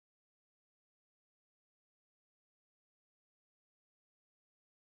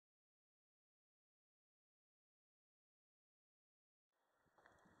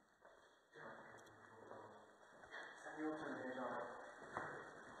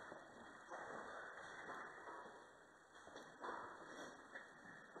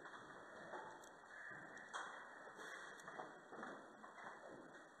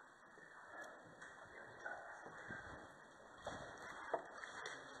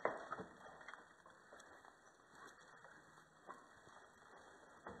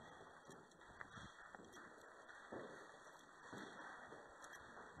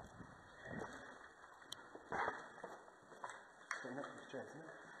Jay, isn't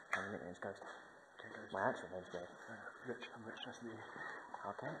it? My nickname's Ghost. Okay, Ghost. My actual name's Jay. Rich, I'm Rich, nice to meet you.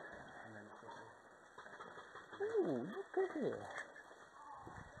 Okay. And then Russell. Ooh, look at here.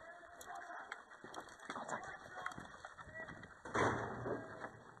 Contact.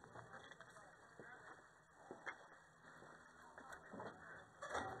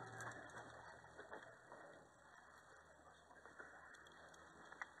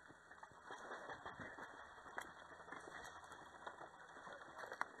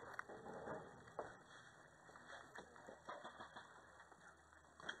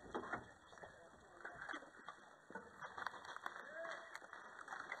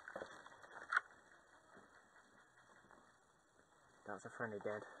 That was a friendly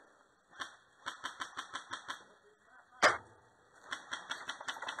dead.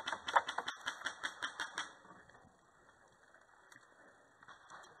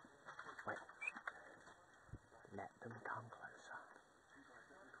 Wait. Let them come closer.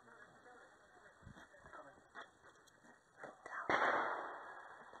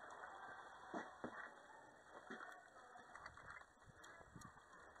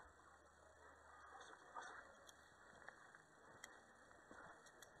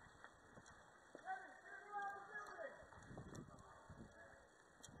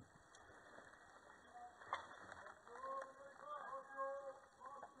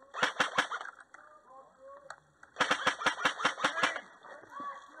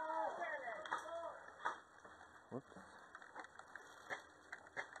 Whoops.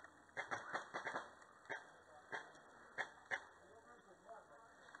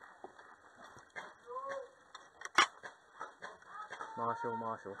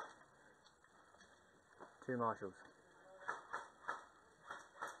 Marshall. 2 marshals.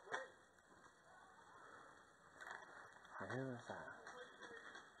 And who was that?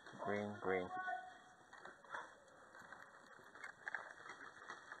 Green.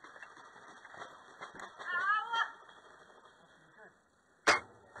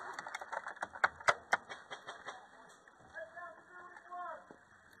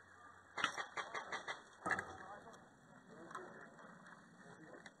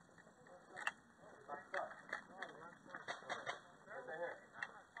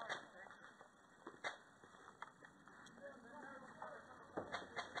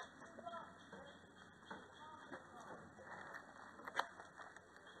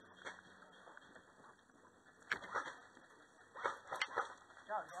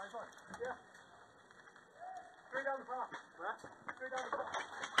 Yeah. Straight down the path. Where? Straight down the path.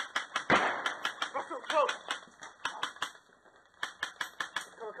 Russell, close!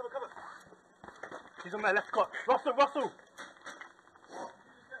 Cover. He's on there, left cut. Russell!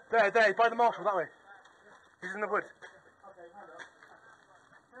 There, by the marshal, that way. He's in the wood.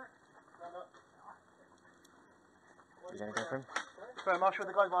 Is anything for him? Sorry, marshal,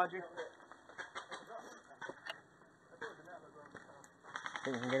 the guy behind you.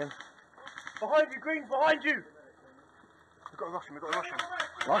 Think you can get him? Behind you, Green, behind you! We've got to rush him. Rush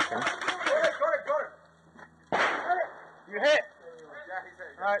him? Got him! You hit? Yeah, he's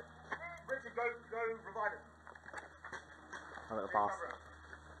hit. Right. Richard, go revive him. A little pass.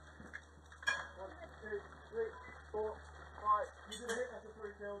 1, 2, 3, 4, 5. You did a hit, that's a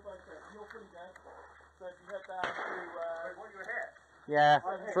 3 kills, like that. You're pretty dead. So if you head down to... Wait, what, you were hit? Yeah,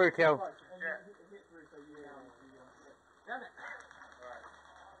 through kill. And yeah. You hit through, so you damn it! Alright.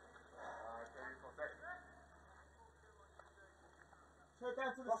 So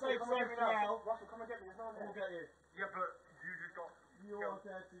down to the safe zone for now. Russell, come and get me. There's no one there. We'll get you. Yeah, but you just got... You're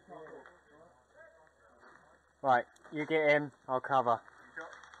dead, so you can't go. Right, you get him, I'll cover.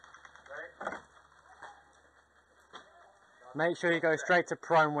 Ready? Make sure you go straight to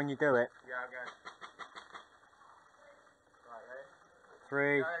prone when you do it. Yeah, I'm going. Right, ready?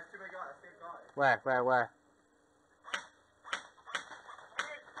 3. No, there's too many guys. There's 2 guys. Where?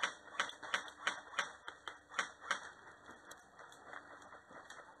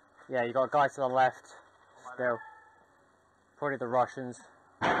 Yeah, you got a guy to the left. Still. Probably the Russians.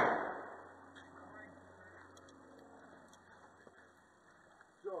 John.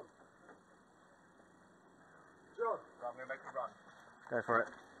 So I'm going to make a run. Go for it.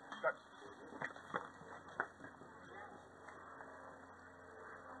 Go.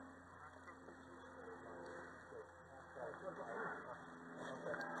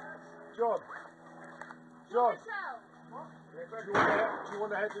 John. Do you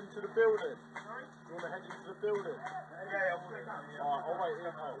want to head into the building? Sorry? Do you want to head into the building? Yeah, I'll wait. I'll wait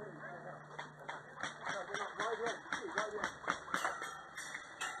here.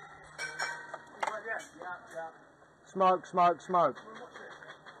 Yeah. Smoke. Yeah.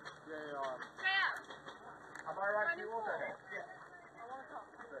 Am I right to also head? Yeah.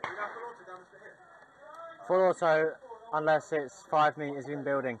 Full auto, unless it's 5 meters in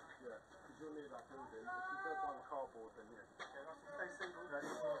building. Yeah, because you'll need that building. If you go by the cardboard, then yeah. Yeah, that's the single. Is that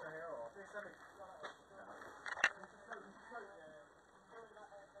full auto here or? Yeah, semi.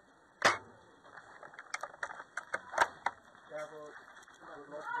 Yeah, well,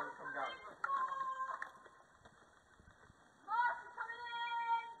 lots of them come down.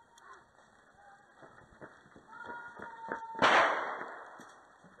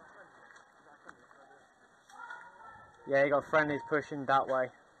 Yeah, you got friendlies pushing that way.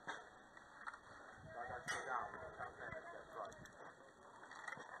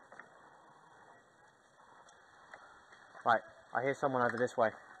 Right, I hear someone over this way.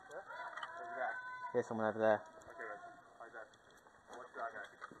 Yeah? Over there. Hear someone over there. Okay, right there. Watch that guy.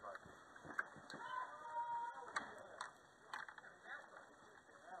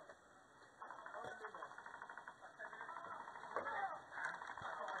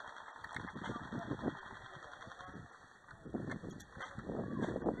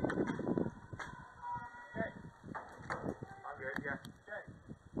 I'm good, yeah.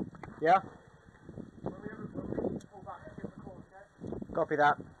 Yeah? When we pull back, give the call, okay? Copy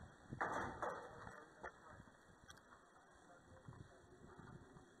that.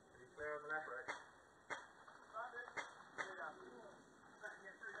 Clear on the left, right?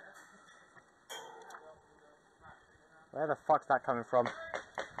 Where the fuck's that coming from?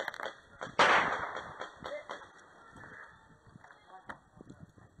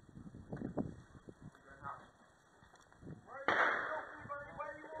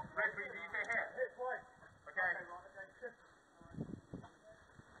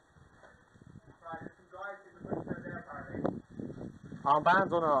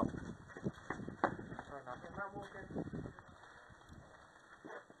 Armbands or not?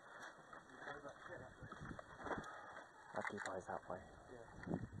 That keep eyes that way.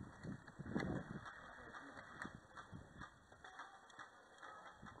 Yeah.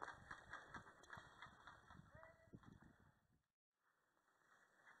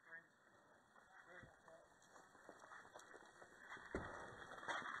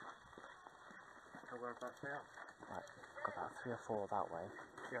 Whereabouts they are? Right, got about 3 or 4 that way.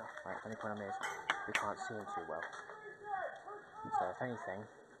 Yeah. Right, the only problem is we can't see them too well. So if anything,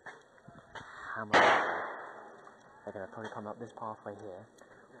 hammer them. They're going to probably come up this pathway here,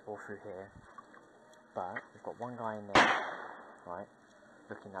 or through here. But we've got one guy in there, right,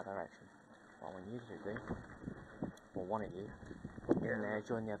 looking that direction. What I want you to do, or one of you, in there,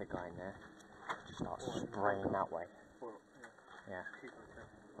 join the other guy in there, just start spraying that way. Yeah.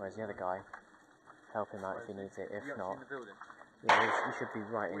 Whereas the other guy, help him out if he needs it. If not, yeah, you should be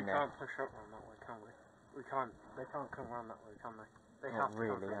right in there. We can't push up around that way, can we? We can't. They can't come around that way, can they? They Not have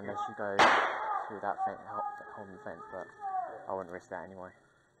really, to unless you go through that holding fence. But I wouldn't risk that anyway.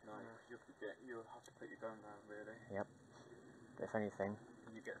 No, you'll have to put your gun down, really. Yep. If anything,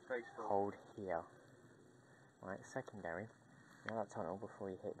 You get space for. hold here. Right, secondary. You know that tunnel before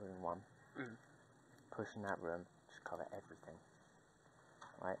you hit room 1. Push in that room, just cover everything.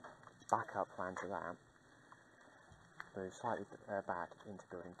 Right, backup plan to that. Move slightly back into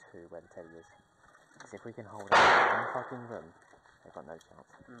building 2 where the teddy is. Because if we can hold out one fucking room, they've got no chance.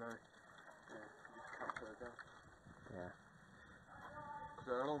 No. Yeah, you just can't put it down. Yeah. Because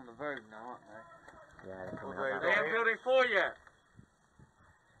they're along the road now, aren't they? Yeah, they're coming They up that ain't way. building 4 yet.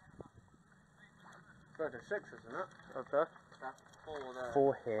 Building 6, isn't it? Okay. That's 4 there.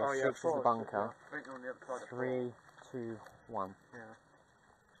 4 here, Oh, yeah, 6 is 4 the bunker. I think you're on the other side of 3, 2, 1. Yeah.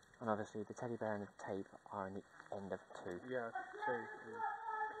 And obviously the teddy bear and the tape are in the end of 2. Yeah, 2.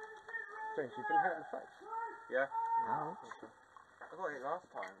 James, you've been hit in the face? Yeah. Ouch. I got hit last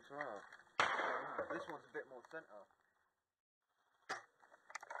time as well. This one's a bit more centre.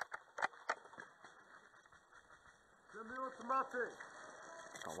 Semi-automatic.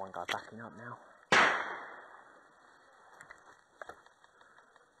 Got one guy backing up now.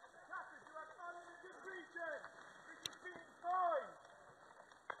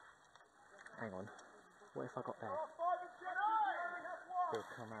 Hang on. What if I got there?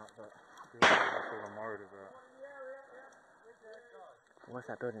 They'll come out, but that's all I'm worried about. What if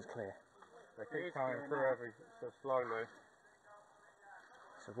that building's clear? They keep coming through so slowly.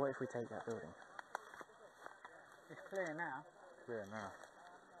 So what if we take that building? It's clear now. Clear now.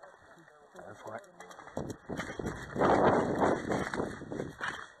 Go for it.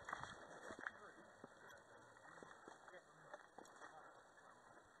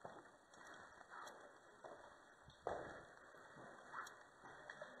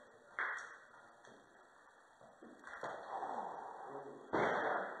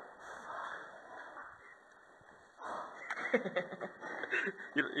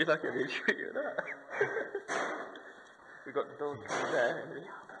 You're lucky I didn't shoot you at that. We got the dog there.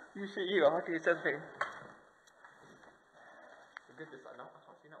 You shoot you, I'll do something. For goodness, I can't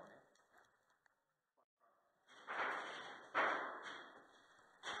see that one here.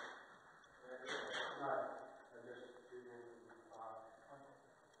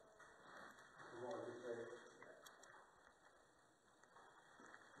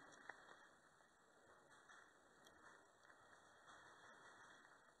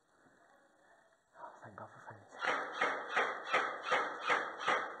 Thank God for friends.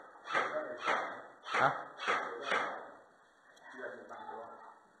 Huh?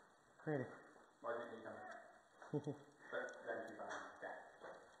 Really? Why didn't you come? But then you found death.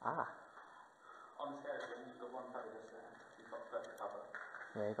 Ah. I'm scared of him. You've got one fellow just there. He's got perfect cover.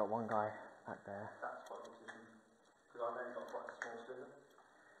 Yeah, you got one guy back there. That's quite a position. Because I've only got quite a small student.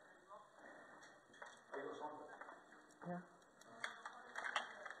 Oh, you got a sniper? Yeah.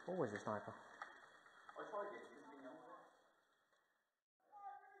 Always a sniper. I tried it. Didn't think on with it.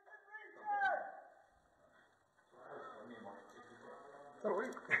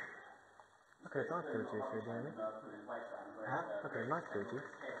 Sorry. I could have killed you if you were doing it. Huh? I could have knife killed you.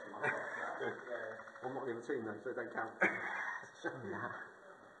 I'm not in the team though, so it don't count. Nah.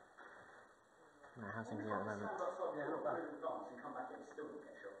 Nah, how's things here at the moment? Yeah, not bad.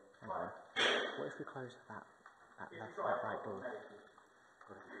 Hang on. What if we close that right door? As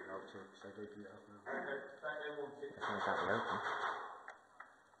long as that will open.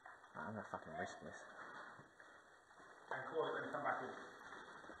 Right, I'm gonna fucking risk this. And call it when you come back in.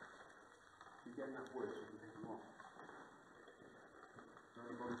 You get enough wood so you can take them off. Is there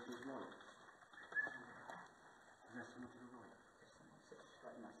anybody to his right? Is there someone to the right? There's someone sitting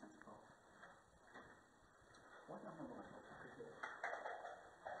straight in that centre part. Why don't I know what I've got back here?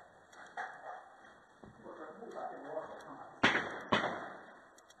 Walk back in the right, come back.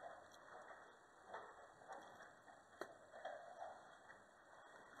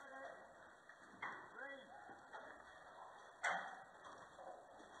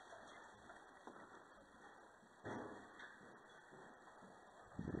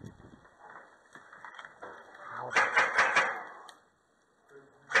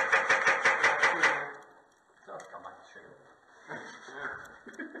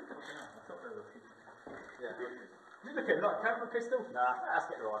 You looking like camera pistol? Nah, that's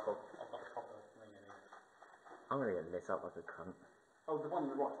get the rifle. I've got a proper ring in here. I'm gonna get lit up like a cunt. Oh, the one on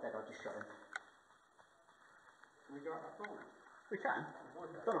the right's dead, I just shot him. Can we go out that door now? We can.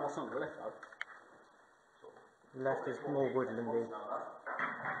 Don't know what's on the left though. Left is more woodlandy.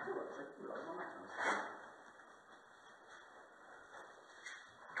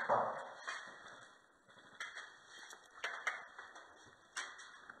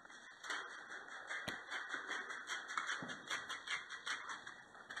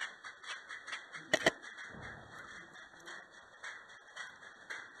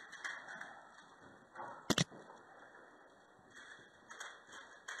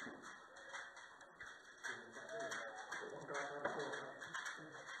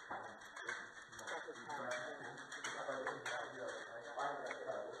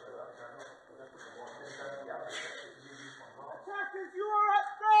 Attackers, you are at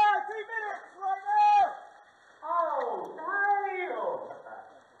 30 minutes right now! Oh, damn!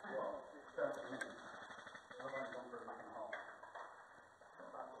 30 minutes. I've only gone for a minute and a half.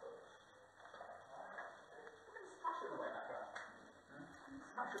 Smash it away that guy.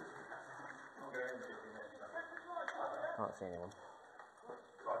 Smash it. I'll go in 50 minutes. Can't see anyone.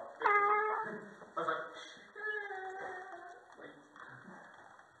 Right. I was like,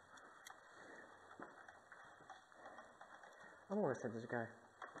 I'm always tempted to go.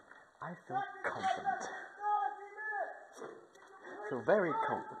 I feel confident. I feel very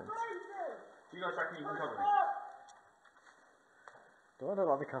confident. do you guys reckon you can cover me? Do I look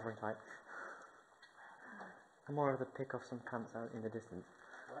like the covering type? I'm more of the pick off some cunts out in the distance.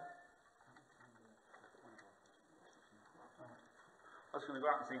 I was going to go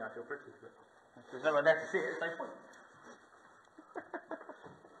out and sing I Feel Pretty, but there's no one there to see it, there's no point.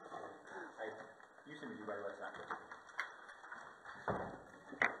 Hey, you seem to be very well acted.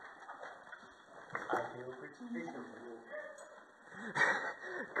 I feel pretty.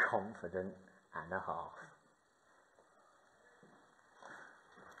 Confident and a half.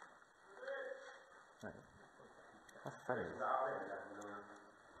 Right. That's funny.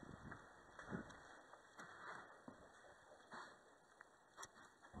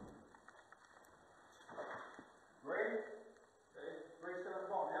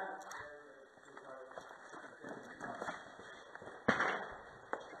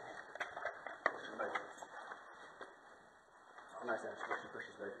 nice there, just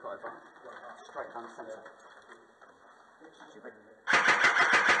pushes those quite over. Straight down the centre. Stupid.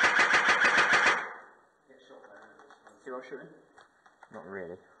 See what I'm shooting? Not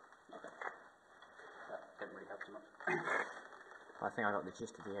really. Okay. That didn't really help too much. I think I got the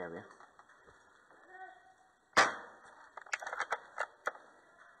gist of the area.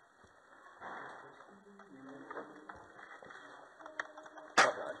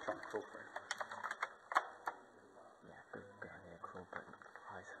 Trying to crawl through. Yeah, good idea, crawl, but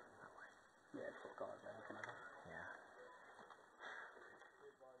eyes that way. Yeah, it's got guys there looking over. Yeah.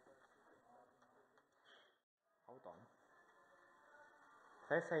 Hold on.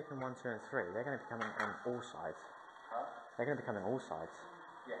 If they're taking 1, 2 and 3, they're going to be coming on all sides. Huh? They're going to be coming all sides.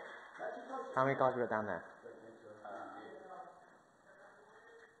 Yeah. How many guys we got down there?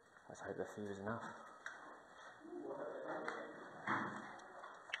 Let's hope the few is enough.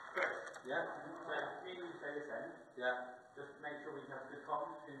 Yeah. So me and you say this end. Yeah. Just make sure we have good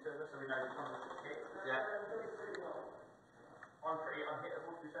comms into this so we know the comms to hit. Yeah. I'm pretty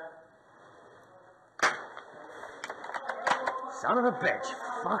unhittable to be fair. Son of a bitch!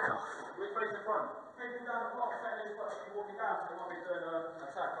 Fuck off! Which way's the front? Taking down the block, saying they've got to be walking down, so they might be doing an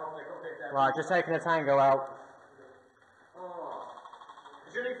attack, aren't they? Got a bit there. Right, just taking a tango out. Oh.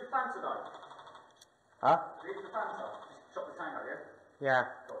 Did you leave the Fanta though? Huh? Leave the Fanta. Just chop the tango, yeah?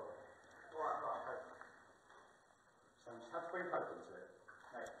 Yeah. Cool. Right, okay. So just have to bring Coke into it.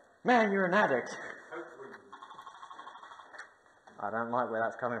 Mate. Man, you're an addict. Coke wins. I don't like where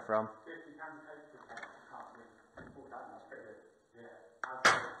that's coming from. 50 cans of Coke for that. You can't win. That's pretty good. Yeah.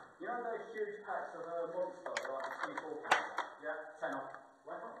 You know those huge packs of Monster, like 24 cans? Yeah. 10 off.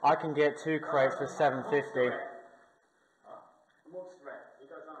 I can get 2 crates for $7.50.